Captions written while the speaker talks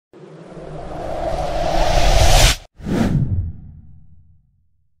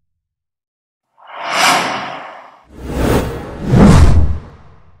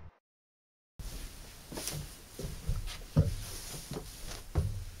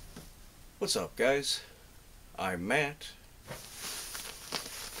What's up, guys? I'm Matt,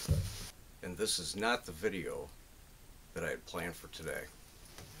 and this is not the video that I had planned for today.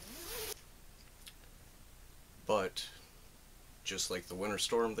 But, just like the winter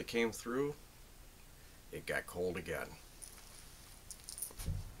storm that came through, it got cold again.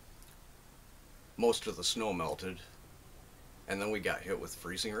 Most of the snow melted, and then we got hit with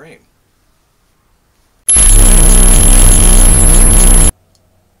freezing rain.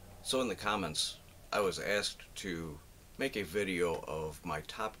 So in the comments, I was asked to make a video of my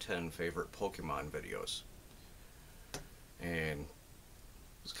top 10 favorite Pokemon videos. And it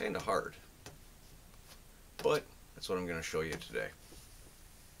was kind of hard. But that's what I'm going to show you today.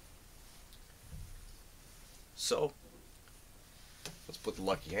 So, let's put the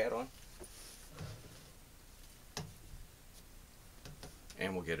lucky hat on.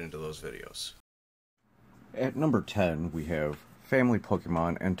 And we'll get into those videos. At number 10, we have Family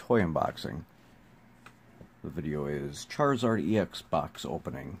Pokemon and Toy Unboxing. The video is Charizard EX box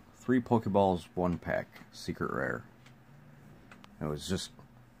opening. 3 Pokeballs, 1 pack. Secret rare. It was just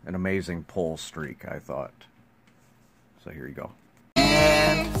an amazing pull streak, I thought. So here you go.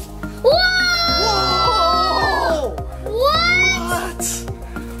 And... Whoa! Whoa! What?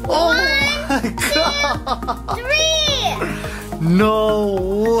 Oh my god! 3!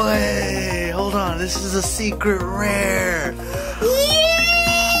 No way! Hold on, this is a secret rare. Whoa!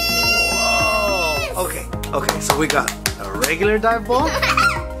 Okay, so we got a regular dive ball.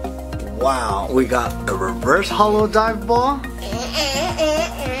 Wow, we got the reverse hollow dive ball.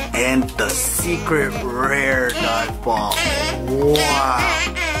 And the secret rare dive ball. Wow.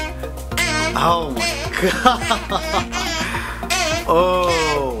 Oh my god.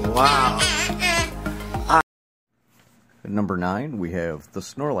 Oh, wow. At number 9, we have the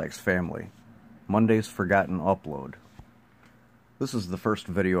Snorlax family. Monday's Forgotten Upload. This is the first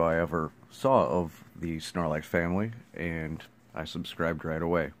video I ever saw of the Snorlax family, and I subscribed right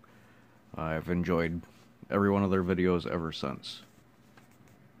away. I've enjoyed every one of their videos ever since.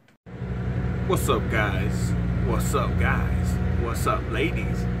 What's up, guys? What's up, guys? What's up,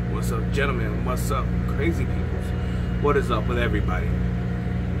 ladies? What's up, gentlemen? What's up, crazy peoples? What is up with everybody?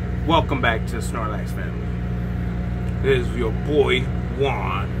 Welcome back to Snorlax family. This is your boy,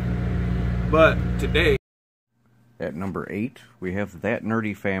 Juan. But today... At number 8, we have That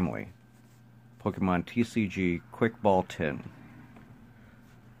Nerdy Family. Pokemon TCG Quick Ball Tin.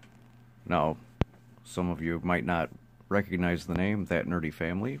 Now, some of you might not recognize the name, That Nerdy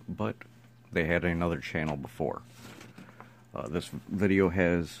Family, but they had another channel before. This video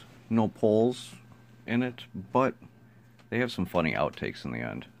has no polls in it, but they have some funny outtakes in the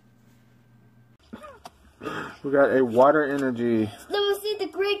end. We got a water energy. Let me see the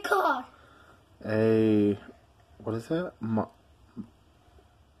great card. What is that?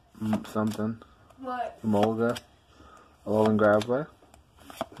 Something. What? Molga. Alolan Graveler.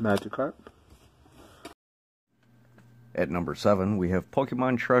 Magikarp. At number 7, we have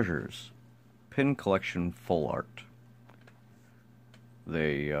Pokemon Treasures. Pin Collection Full Art.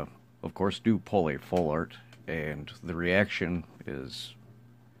 They, of course, do pull a full art, and the reaction is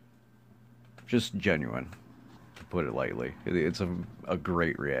just genuine, to put it lightly. It's a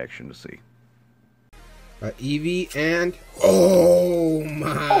great reaction to see. Eevee and... Oh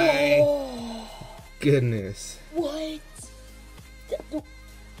my goodness. What?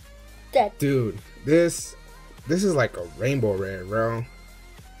 That Dude, this is like a rainbow rare, bro.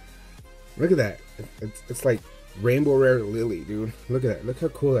 Look at that. It's like rainbow rare Lily, dude. Look at that. Look how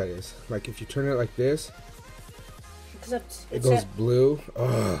cool that is. Like if you turn it like this, it goes blue.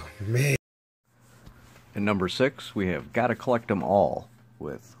 Oh, man. At number 6, we have Gotta Collect 'Em All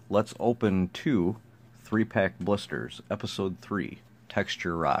with Let's Open 2 3-pack blisters, Episode 3,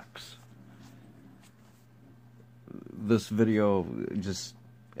 Texture Rocks. This video, just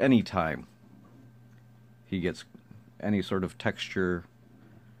anytime he gets any sort of texture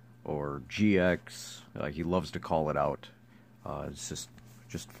or GX, he loves to call it out. It's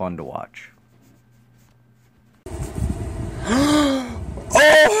just fun to watch. Oh!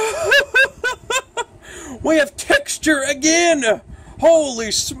 We have texture again!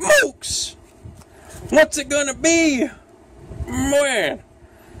 Holy smokes! What's it gonna be? Man!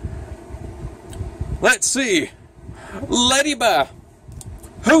 Let's see. Ladybug,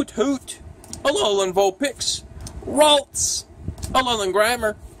 Hoot Hoot, Alolan Vulpix, Ralts, Alolan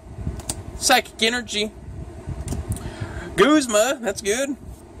Grimer, Psychic Energy, Guzma, that's good,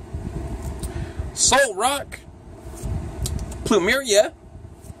 Solrock, Plumeria,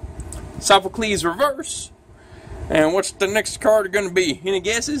 Sophocles Reverse, and what's the next card going to be? Any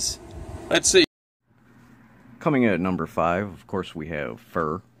guesses? Let's see. Coming in at number 5, of course, we have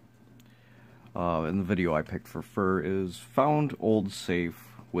Fur. And the video I picked for Fur is Found Old Safe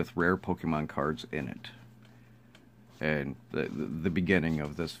with Rare Pokemon Cards in it. And the beginning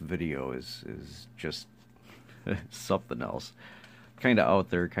of this video is just something else. Kinda out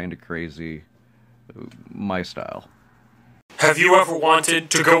there, kinda crazy. My style. Have you ever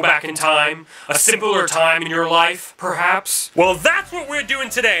wanted to go back in time? A simpler time in your life, perhaps? Well, that's what we're doing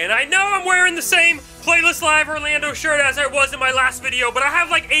today, and I know I'm wearing the same Playlist Live Orlando shirt as I was in my last video, but I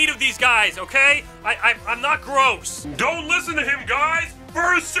have like 8 of these guys, okay? I'm not gross. Don't listen to him, guys!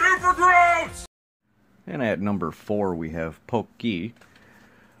 Fur is super gross! And at number 4 we have Pokey.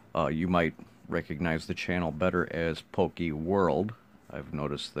 You might recognize the channel better as Pokey World. I've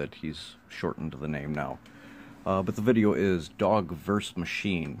noticed that he's shortened the name now. But the video is Dog vs.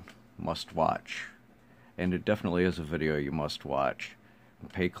 Machine, must watch. And it definitely is a video you must watch.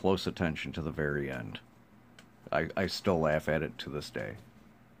 And pay close attention to the very end. I still laugh at it to this day.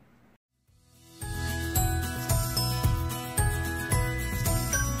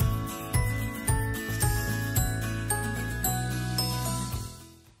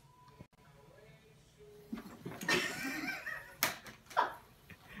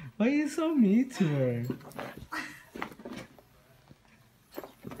 Why are you so mean to her?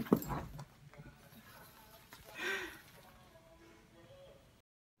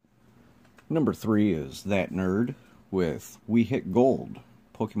 Number 3 is That Nerd with We Hit Gold.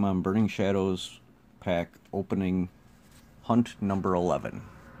 Pokemon Burning Shadows pack opening hunt number 11.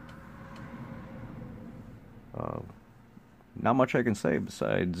 Not much I can say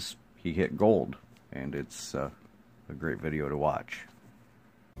besides he hit gold, and it's a great video to watch.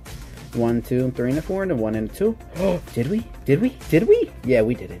 1, 2, 3, and a 4, and a 1 and a 2. Oh, did we? Did we? Did we? Yeah,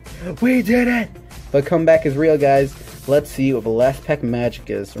 we did it. We did it! But comeback is real, guys. Let's see what the last pack magic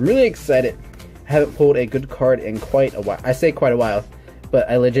is. I'm really excited. I haven't pulled a good card in quite a while. I say quite a while, but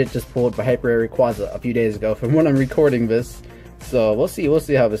I legit just pulled my Hyper Rare Rayquaza a few days ago from when I'm recording this. So we'll see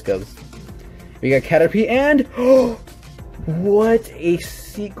how this goes. We got Caterpie and what a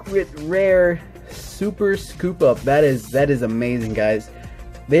secret rare super scoop up. That is amazing, guys.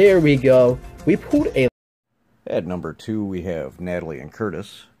 There we go. We pulled a... At number 2 we have Natalie and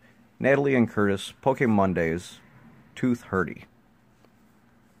Curtis. Natalie and Curtis, Pokemon Mondays, Tooth Hurdy.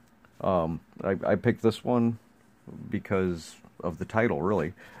 I picked this one because of the title,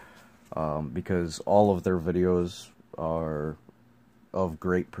 really. Because all of their videos are of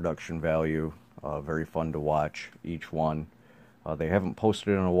great production value, very fun to watch, each one. They haven't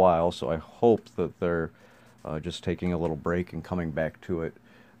posted in a while, so I hope that they're just taking a little break and coming back to it,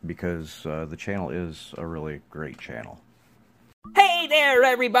 because the channel is a really great channel. Hey there,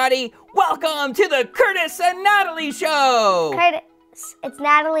 everybody! Welcome to the Curtis and Natalie Show! Curtis, it's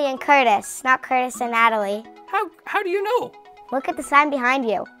Natalie and Curtis, not Curtis and Natalie. How do you know? Look at the sign behind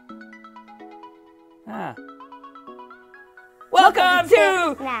you. Ah. Welcome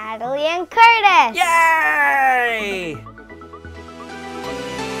to Natalie and Curtis! Yay!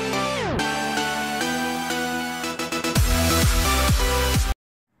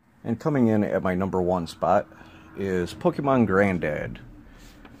 And coming in at my number 1 spot is Pokemon Granddad.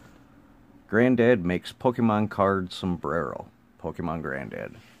 Granddad makes Pokemon card sombrero. Pokemon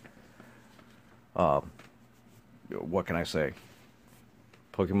Granddad. What can I say?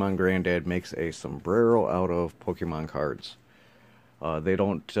 Pokemon Granddad makes a sombrero out of Pokemon cards.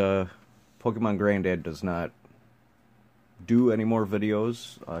 Pokemon Granddad does not do any more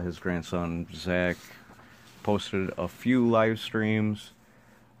videos. His grandson, Zach, posted a few live streams,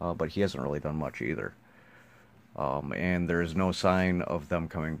 but he hasn't really done much either. And there is no sign of them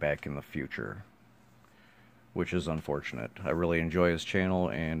coming back in the future, which is unfortunate. I really enjoy his channel,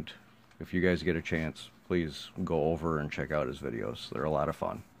 and if you guys get a chance, please go over and check out his videos. They're a lot of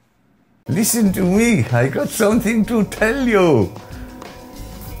fun. Listen to me, I got something to tell you.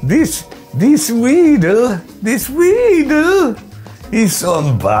 This Weedle is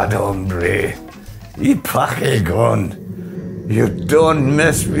some bad hombre. He pack a gun. You don't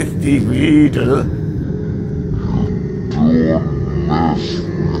mess with the Weedle.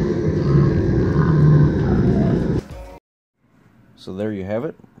 So there you have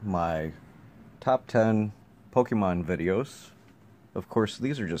it, my top 10 Pokemon videos. Of course,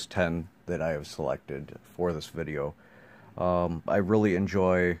 these are just 10 that I have selected for this video. I really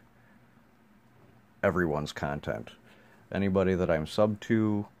enjoy everyone's content. Anybody that I'm subbed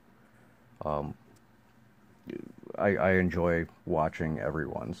to, I enjoy watching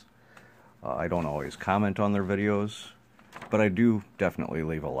everyone's. I don't always comment on their videos, but I do definitely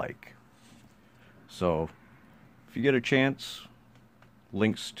leave a like. So, if you get a chance,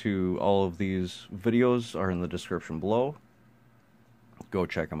 links to all of these videos are in the description below. Go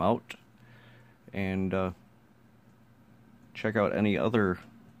check them out. and check out any other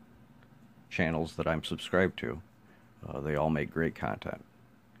channels that I'm subscribed to. They all make great content.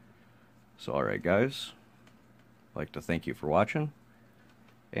 So alright guys, I'd like to thank you for watching,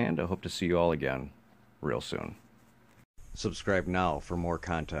 and I hope to see you all again real soon. Subscribe now for more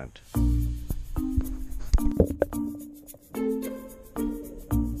content.